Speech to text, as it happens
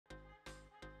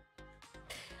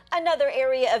Another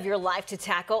area of your life to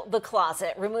tackle, the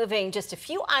closet. Removing just a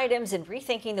few items and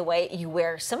rethinking the way you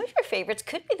wear some of your favorites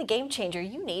could be the game changer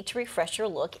you need to refresh your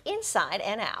look inside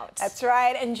and out. That's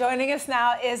right. And joining us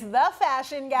now is the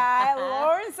fashion guy,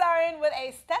 Lawrence Zarian, with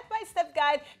a step-by-step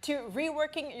guide to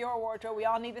reworking your wardrobe. We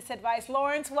all need this advice.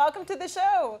 Lawrence, welcome to the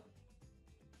show.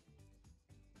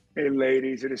 Hey,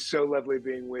 ladies, it is so lovely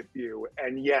being with you.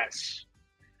 And yes,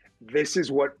 this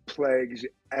is what plagues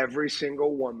every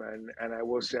single woman, and I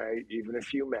will say even a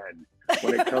few men,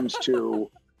 when it comes to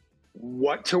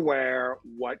what to wear,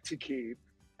 what to keep,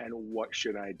 and what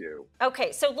should I do.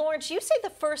 Okay, so Lawrence, you say the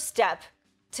first step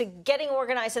to getting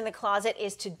organized in the closet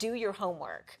is to do your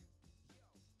homework.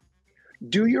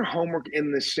 Do your homework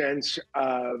in the sense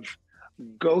of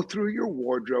go through your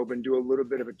wardrobe and do a little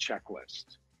bit of a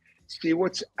checklist. See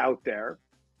what's out there.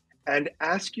 And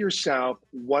ask yourself,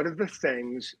 what are the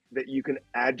things that you can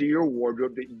add to your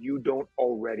wardrobe that you don't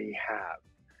already have?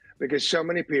 Because so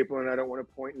many people, and I don't want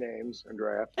to point names,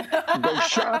 Andrea, go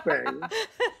shopping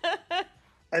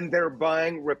and they're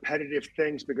buying repetitive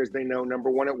things because they know,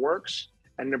 number one, it works,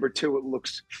 and number two, it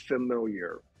looks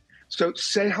familiar. So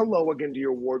say hello again to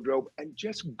your wardrobe and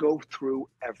just go through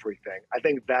everything. I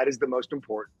think that is the most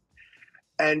important.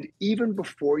 And even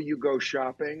before you go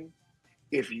shopping,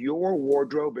 if your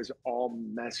wardrobe is all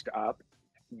messed up,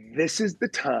 this is the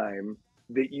time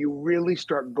that you really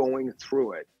start going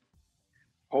through it,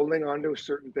 holding on to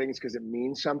certain things because it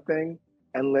means something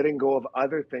and letting go of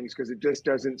other things because it just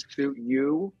doesn't suit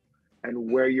you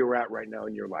and where you're at right now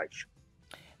in your life.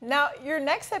 Now, your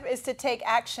next step is to take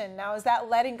action. Now, is that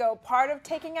letting go part of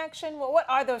taking action? Well, what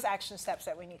are those action steps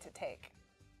that we need to take?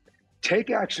 Take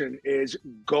action is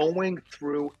going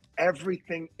through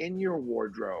everything in your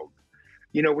wardrobe.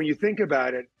 You know, when you think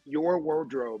about it, your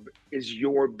wardrobe is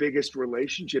your biggest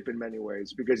relationship in many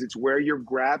ways because it's where you're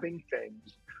grabbing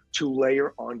things to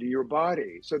layer onto your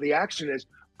body. So the action is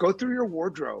go through your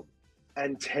wardrobe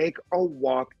and take a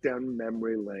walk down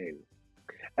memory lane.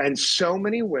 And so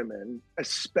many women,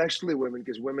 especially women,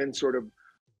 because women sort of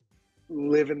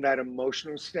live in that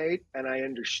emotional state, and I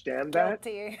understand that,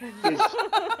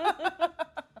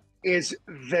 is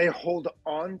they hold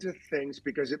on to things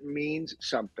because it means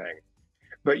something.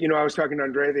 But, you know, I was talking to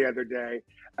Andrea the other day,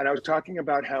 and I was talking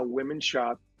about how women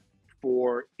shop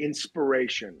for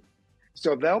inspiration.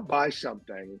 So they'll buy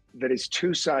something that is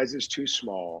 2 sizes too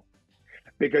small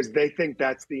because they think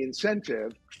that's the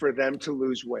incentive for them to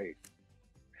lose weight.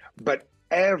 But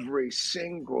every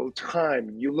single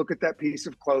time you look at that piece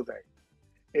of clothing,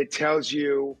 it tells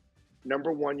you,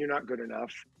 number one, you're not good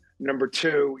enough. Number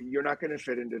two, you're not going to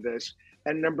fit into this.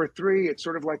 And number three, it's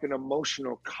sort of like an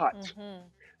emotional cut. Mm-hmm.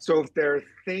 So if there are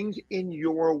things in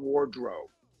your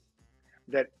wardrobe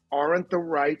that aren't the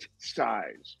right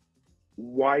size,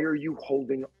 why are you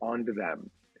holding on to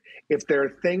them? If there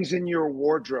are things in your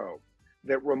wardrobe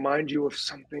that remind you of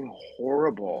something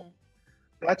horrible,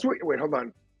 that's what, wait, hold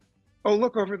on. Oh,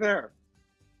 look over there.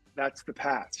 That's the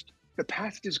past. The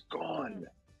past is gone.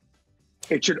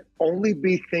 It should only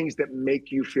be things that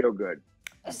make you feel good.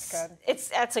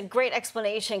 That's a great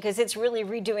explanation because it's really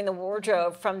redoing the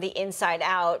wardrobe from the inside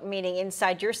out, meaning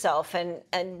inside yourself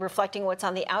and reflecting what's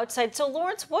on the outside. So,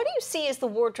 Lawrence, what do you see as the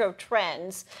wardrobe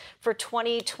trends for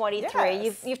 2023?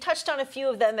 Yes. You've touched on a few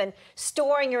of them, and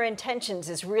storing your intentions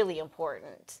is really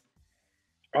important.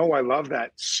 Oh, I love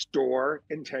that. Store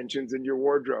intentions in your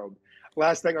wardrobe.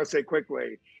 Last thing I'll say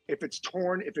quickly, if it's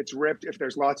torn, if it's ripped, if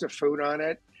there's lots of food on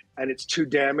it and it's too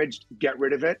damaged, get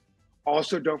rid of it.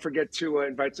 Also, don't forget to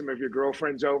invite some of your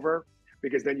girlfriends over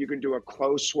because then you can do a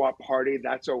clothes swap party.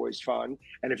 That's always fun.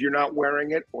 And if you're not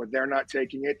wearing it or they're not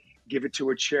taking it, give it to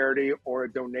a charity or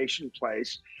a donation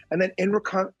place. And then in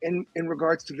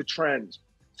regards to the trends,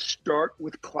 start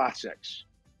with classics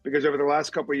because over the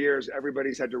last couple of years,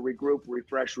 everybody's had to regroup,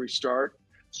 refresh, restart.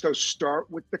 So start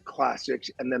with the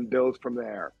classics and then build from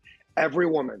there. Every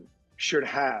woman should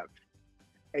have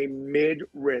a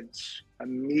mid-rinse, a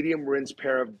medium rinse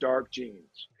pair of dark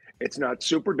jeans. It's not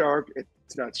super dark,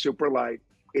 it's not super light,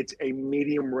 it's a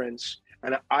medium rinse.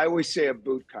 And I always say a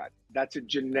boot cut. That's a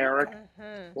generic,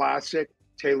 classic,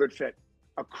 tailored fit.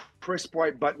 A crisp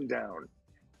white button down.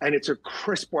 And it's a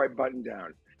crisp white button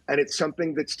down. And it's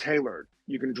something that's tailored.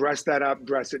 You can dress that up,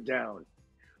 dress it down.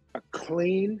 A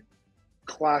clean,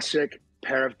 classic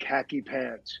pair of khaki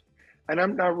pants. And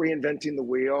I'm not reinventing the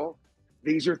wheel.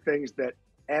 These are things that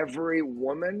every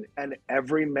woman and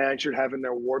every man should have in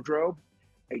their wardrobe.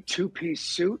 A 2-piece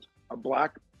suit, a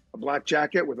black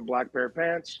jacket with a black pair of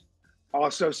pants,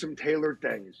 also some tailored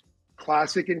things,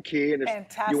 classic and key. And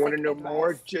if you want to know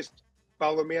more, just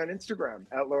follow me on Instagram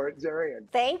 @Lawrence Zarian.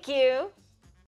 Thank you.